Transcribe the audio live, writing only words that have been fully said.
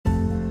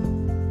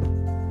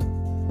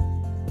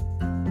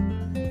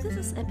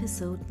is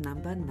episode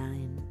number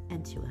 9,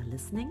 and you are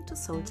listening to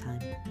Soul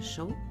Time, a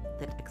show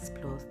that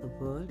explores the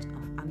world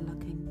of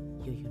unlocking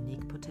your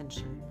unique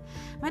potential.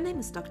 My name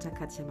is Dr.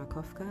 Katja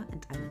Markowka,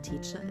 and I'm a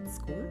teacher at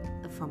school,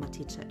 a former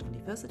teacher at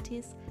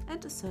universities,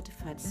 and a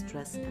certified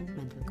stress and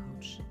mental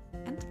coach.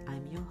 And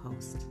I'm your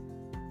host.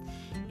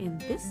 In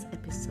this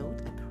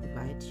episode, I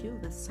provide you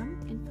with some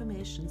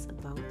information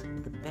about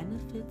the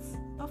benefits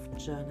of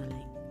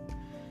journaling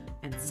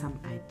and some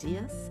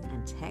ideas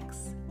and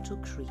hacks to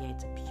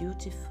create a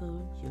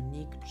beautiful,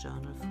 unique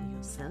journal for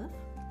yourself,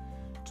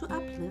 to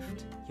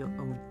uplift your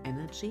own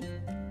energy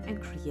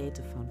and create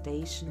a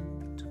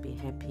foundation to be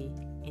happy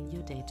in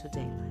your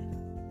day-to-day life.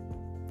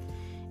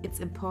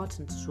 It's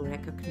important to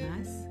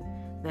recognize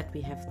that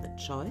we have the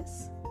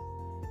choice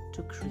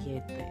to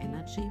create the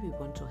energy we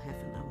want to have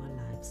in our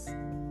lives.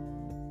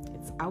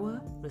 It's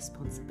our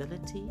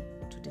responsibility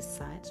to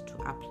decide to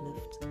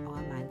uplift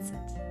our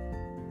mindset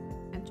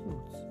and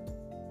moods.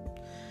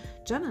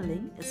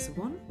 Journaling is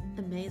one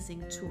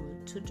amazing tool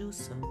to do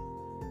so.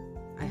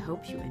 I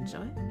hope you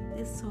enjoy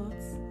these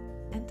thoughts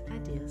and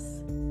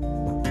ideas.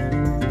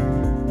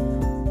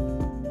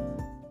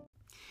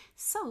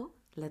 So,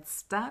 let's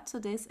start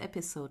today's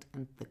episode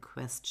and the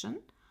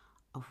question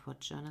of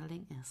what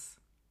journaling is.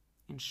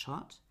 In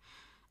short,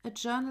 a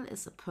journal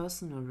is a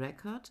personal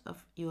record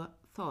of your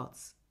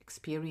thoughts,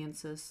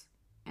 experiences,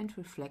 and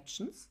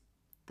reflections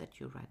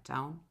that you write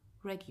down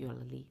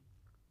regularly.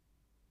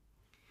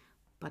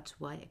 But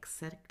why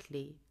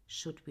exactly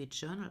should we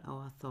journal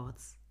our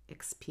thoughts,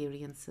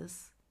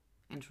 experiences,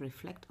 and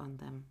reflect on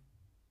them?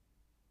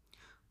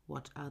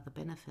 What are the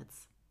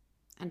benefits?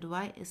 And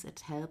why is it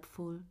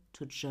helpful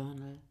to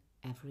journal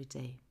every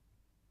day?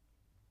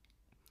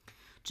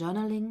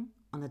 Journaling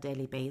on a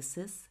daily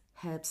basis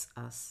helps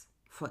us,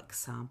 for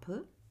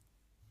example,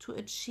 to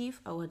achieve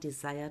our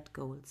desired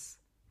goals.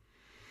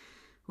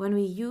 When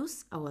we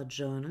use our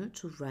journal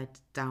to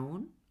write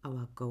down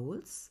our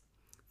goals,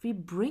 we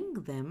bring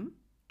them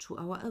to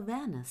our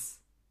awareness.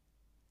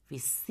 We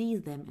see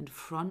them in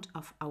front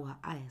of our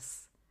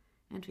eyes,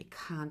 and we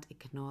can't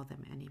ignore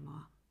them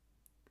anymore.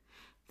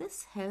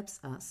 This helps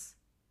us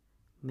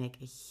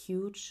make a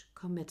huge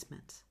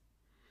commitment.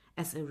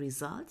 As a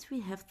result,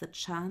 we have the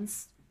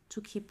chance to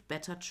keep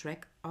better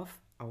track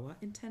of our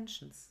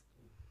intentions.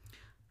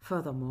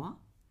 Furthermore,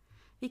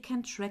 we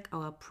can track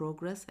our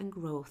progress and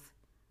growth,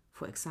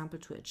 for example,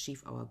 to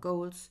achieve our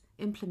goals,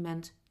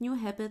 implement new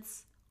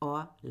habits,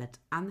 or let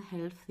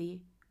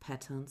unhealthy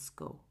patterns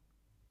go.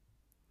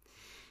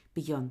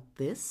 Beyond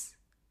this,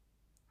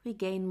 we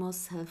gain more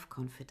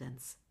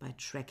self-confidence by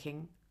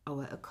tracking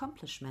our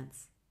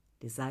accomplishments,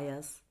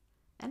 desires,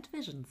 and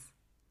visions.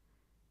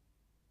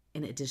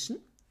 In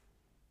addition,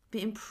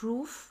 we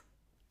improve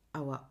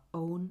our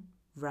own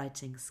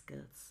writing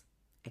skills,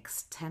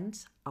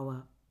 extend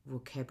our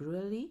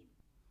vocabulary,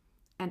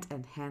 and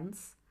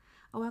enhance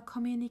our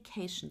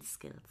communication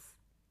skills.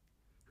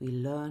 We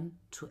learn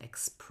to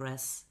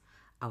express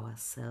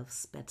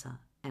ourselves better,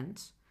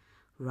 and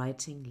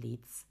writing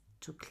leads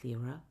to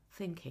clearer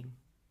thinking,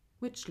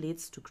 which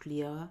leads to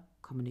clearer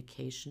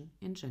communication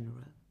in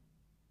general.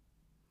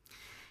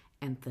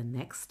 And the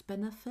next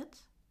benefit,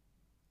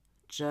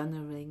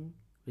 journaling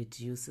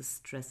reduces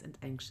stress and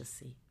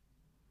anxiety.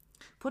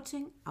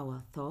 Putting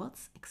our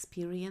thoughts,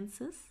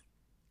 experiences,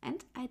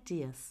 and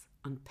ideas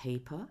on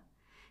paper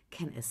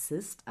can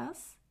assist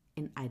us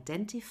in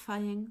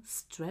identifying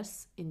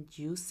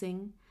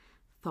stress-inducing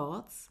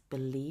thoughts,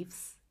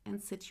 beliefs,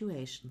 and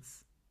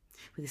situations.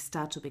 We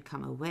start to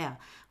become aware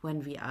when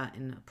we are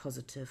in a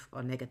positive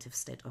or negative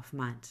state of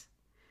mind.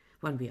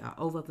 When we are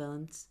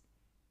overwhelmed,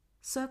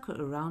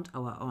 circle around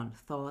our own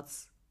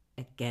thoughts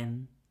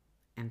again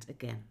and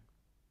again.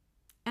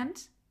 And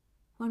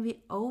when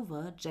we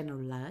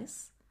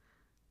overgeneralize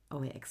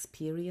our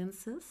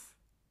experiences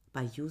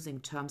by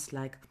using terms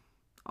like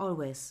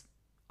always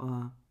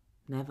or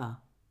never,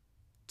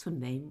 to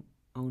name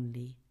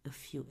only a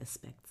few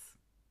aspects.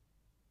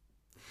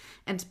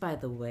 And by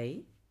the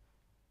way,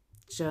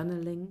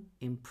 journaling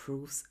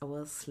improves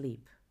our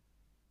sleep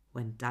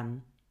when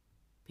done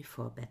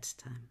before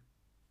bedtime.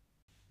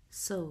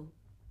 So,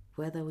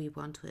 whether we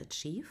want to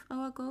achieve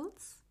our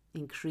goals,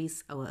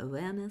 increase our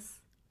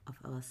awareness of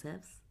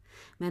ourselves,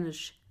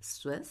 manage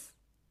stress,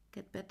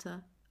 get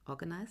better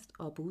organized,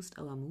 or boost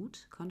our mood,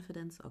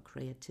 confidence, or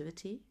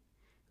creativity,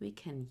 we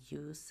can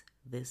use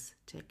this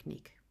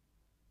technique.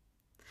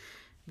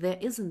 There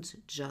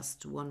isn't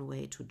just one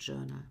way to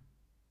journal.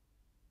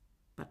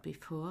 But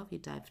before we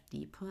dive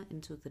deeper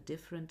into the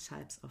different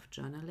types of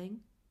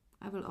journaling,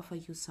 I will offer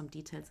you some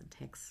details and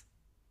hacks.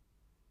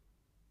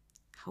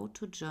 How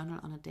to journal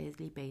on a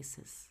daily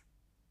basis.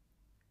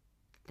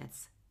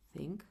 Let's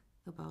think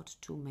about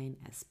two main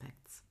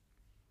aspects.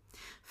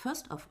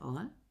 First of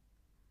all,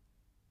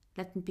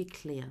 let me be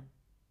clear.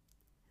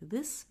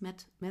 This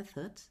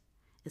method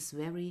is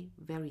very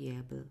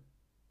variable,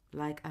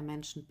 like I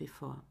mentioned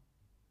before,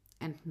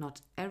 and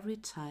not every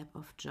type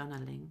of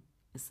journaling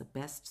is the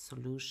best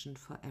solution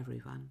for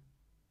everyone.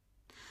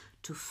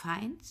 To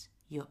find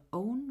your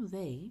own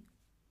way,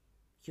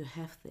 you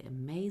have the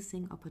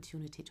amazing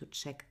opportunity to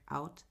check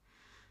out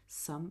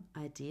some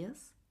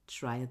ideas,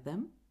 try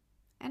them,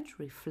 and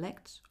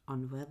reflect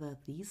on whether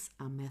these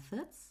are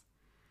methods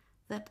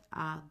that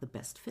are the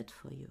best fit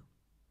for you.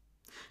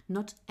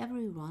 Not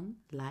everyone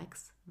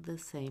likes the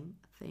same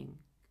thing,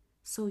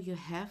 so you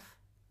have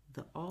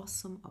the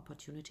awesome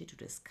opportunity to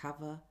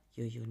discover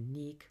your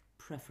unique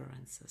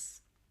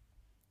preferences.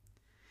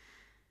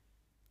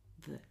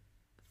 The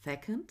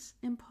second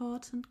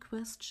important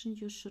question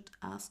you should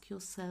ask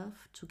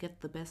yourself to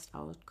get the best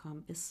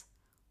outcome is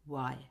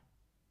why?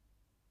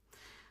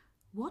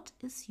 What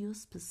is your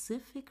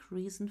specific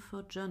reason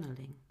for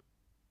journaling?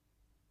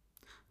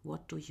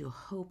 What do you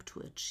hope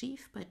to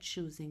achieve by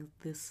choosing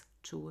this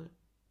tool?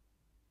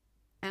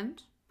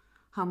 And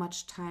how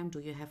much time do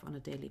you have on a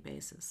daily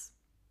basis?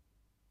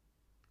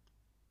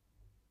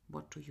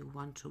 What do you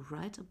want to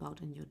write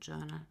about in your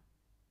journal?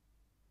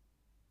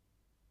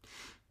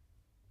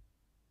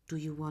 Do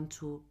you want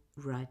to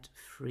write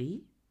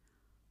free,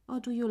 or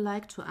do you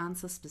like to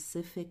answer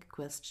specific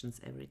questions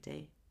every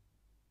day?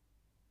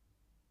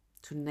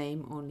 To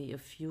name only a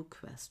few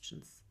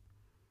questions.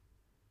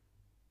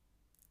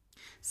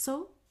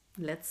 So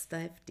let's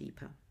dive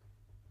deeper.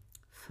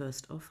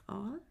 First of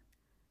all,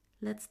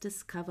 let's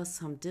discover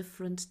some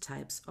different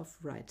types of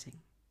writing.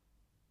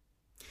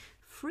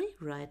 Free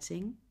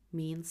writing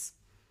means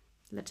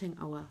letting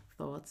our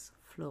thoughts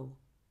flow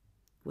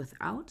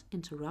without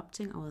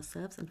interrupting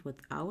ourselves and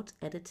without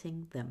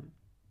editing them.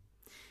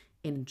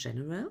 In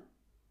general,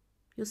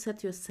 you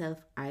set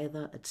yourself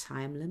either a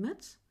time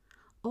limit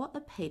or a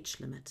page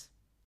limit.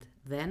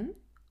 Then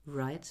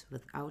write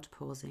without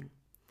pausing.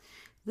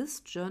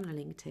 This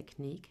journaling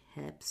technique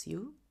helps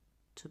you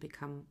to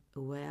become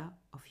aware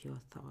of your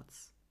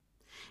thoughts.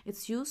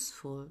 It's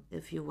useful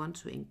if you want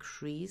to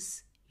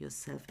increase your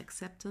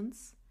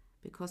self-acceptance,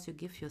 because you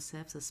give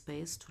yourself the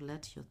space to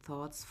let your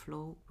thoughts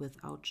flow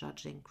without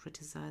judging,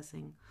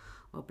 criticizing,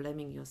 or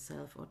blaming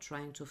yourself, or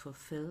trying to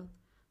fulfill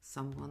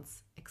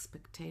someone's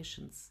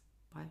expectations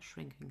by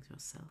shrinking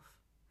yourself.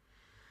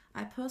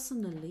 I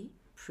personally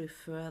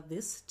prefer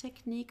this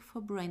technique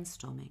for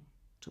brainstorming,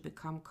 to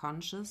become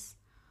conscious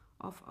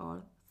of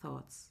all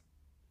thoughts.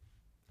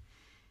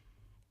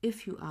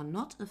 If you are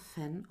not a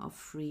fan of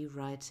free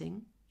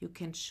writing, you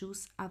can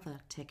choose other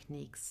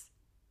techniques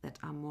that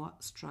are more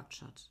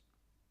structured.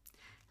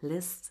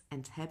 Lists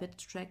and habit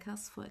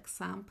trackers, for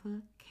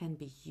example, can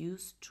be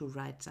used to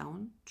write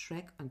down,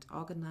 track and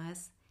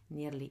organize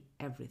nearly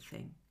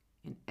everything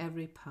in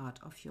every part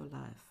of your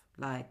life,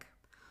 like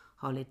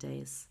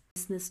holidays,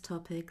 business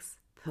topics,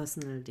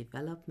 personal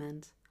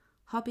development,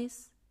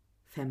 hobbies,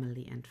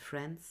 family and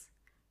friends,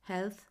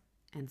 health,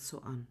 and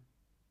so on.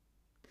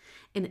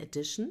 In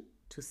addition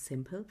to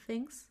simple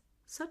things,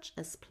 such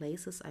as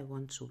places I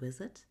want to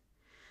visit,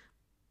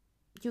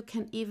 you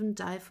can even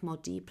dive more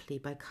deeply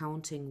by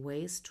counting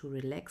ways to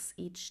relax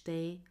each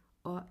day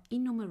or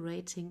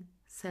enumerating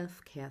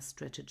self-care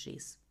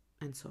strategies,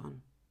 and so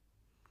on.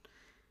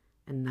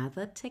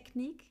 Another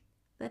technique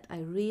that I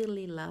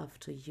really love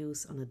to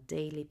use on a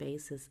daily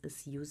basis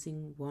is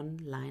using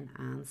one-line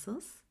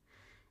answers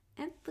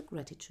and the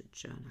gratitude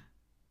journal.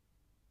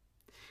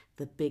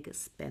 The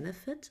biggest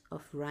benefit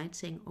of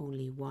writing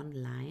only one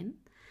line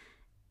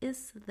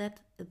is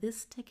that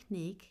this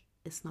technique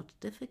is not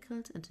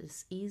difficult and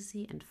is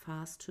easy and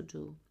fast to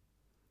do.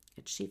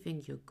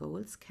 Achieving your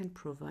goals can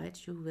provide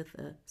you with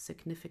a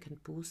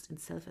significant boost in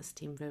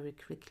self-esteem very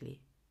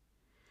quickly.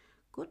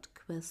 Good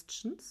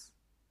questions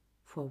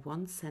for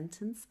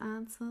one-sentence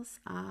answers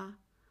are,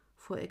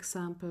 for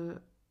example,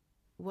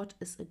 what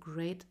is a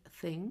great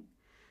thing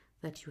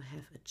that you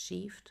have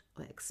achieved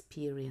or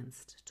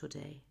experienced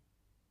today?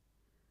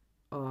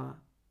 Or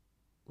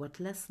what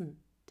lesson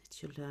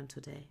did you learn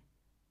today?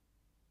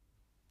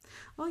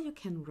 Or you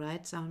can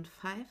write down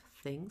 5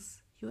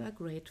 things you are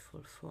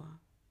grateful for.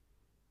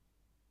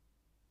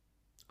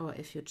 Or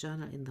if you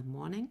journal in the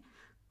morning,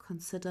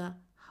 consider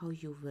how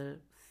you will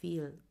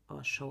feel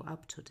or show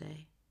up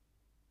today.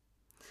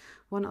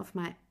 One of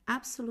my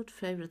absolute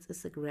favorites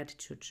is a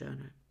gratitude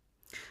journal.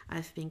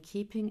 I've been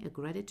keeping a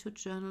gratitude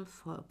journal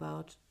for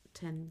about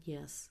 10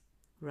 years,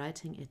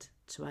 writing it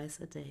twice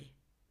a day.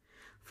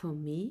 For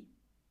me,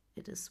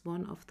 it is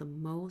one of the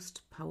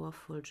most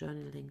powerful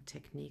journaling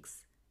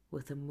techniques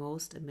with the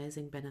most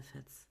amazing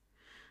benefits,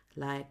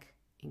 like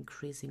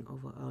increasing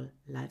overall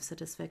life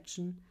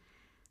satisfaction,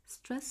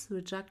 stress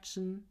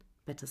reduction,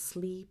 better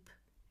sleep,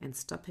 and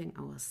stopping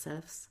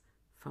ourselves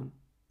from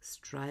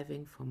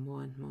striving for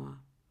more and more.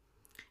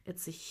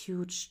 It's a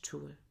huge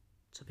tool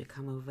to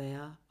become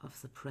aware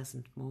of the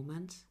present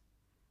moment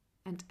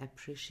and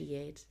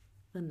appreciate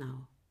the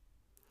now.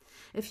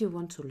 If you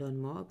want to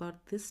learn more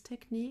about this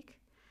technique,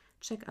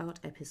 check out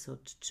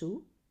episode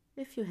 2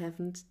 if you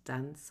haven't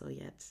done so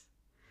yet.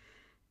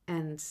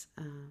 And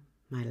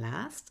my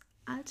last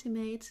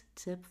ultimate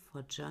tip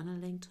for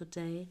journaling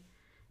today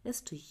is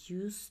to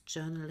use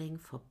journaling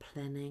for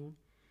planning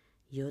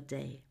your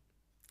day.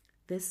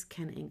 This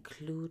can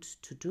include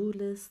to-do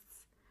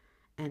lists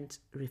and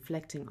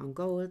reflecting on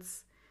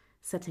goals,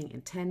 setting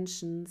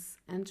intentions,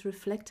 and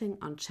reflecting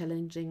on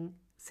challenging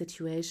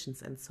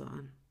situations and so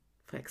on.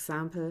 For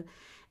example,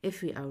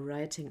 if we are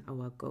writing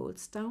our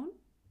goals down,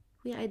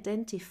 we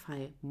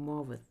identify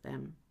more with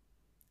them,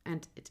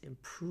 and it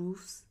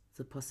improves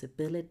the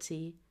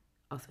possibility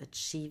of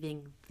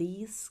achieving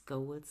these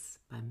goals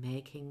by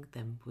making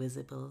them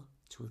visible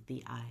to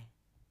the eye.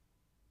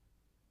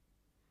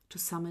 To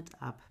sum it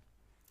up,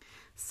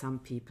 some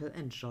people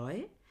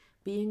enjoy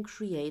being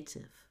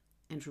creative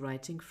and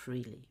writing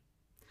freely.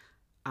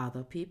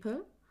 Other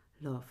people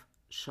love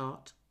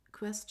short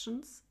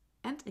questions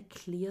and a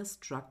clear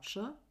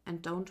structure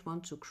and don't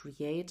want to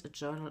create a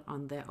journal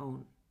on their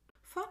own.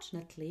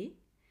 Fortunately,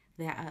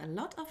 there are a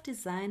lot of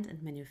designed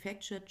and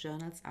manufactured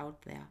journals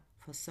out there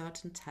for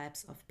certain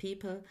types of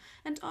people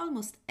and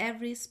almost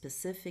every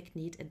specific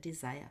need and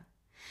desire.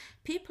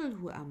 People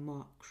who are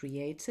more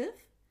creative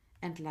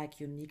and like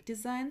unique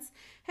designs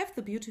have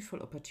the beautiful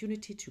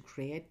opportunity to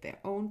create their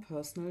own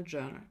personal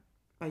journal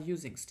by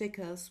using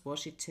stickers,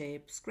 washi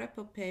tape,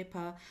 scrapbook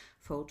paper,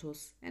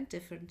 photos, and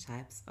different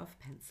types of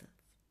pencils.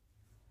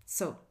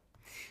 So,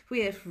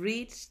 we have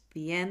reached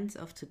the end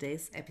of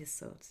today's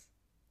episode.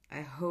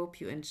 I hope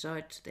you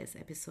enjoyed today's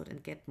episode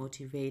and get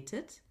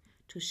motivated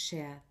to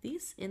share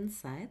these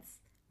insights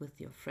with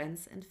your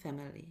friends and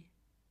family.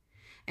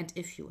 And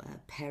if you are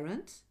a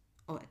parent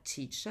or a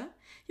teacher,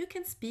 you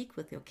can speak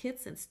with your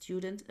kids and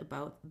students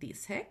about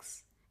these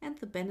hacks and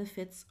the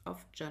benefits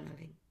of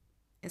journaling,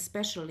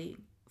 especially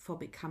for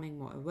becoming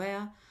more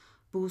aware,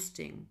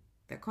 boosting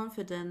their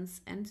confidence,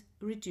 and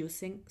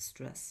reducing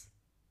stress.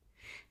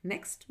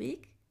 Next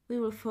week, we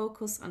will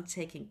focus on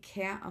taking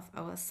care of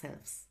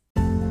ourselves.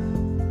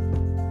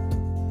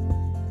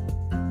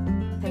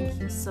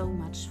 Thank you so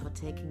much for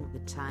taking the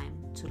time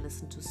to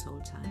listen to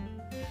Soul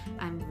Time.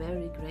 I'm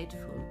very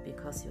grateful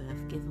because you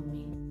have given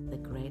me the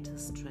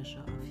greatest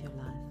treasure of your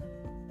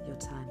life, your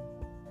time.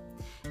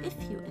 If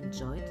you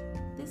enjoyed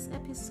this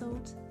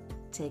episode,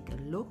 take a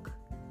look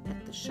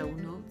at the show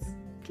notes,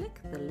 click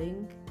the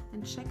link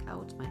and check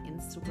out my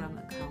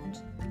Instagram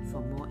account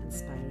for more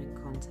inspiring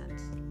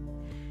content.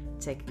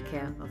 Take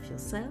care of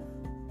yourself,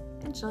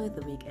 enjoy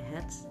the week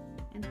ahead,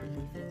 and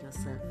believe in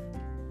yourself.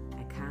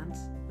 I can't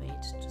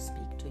wait to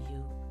speak to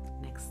you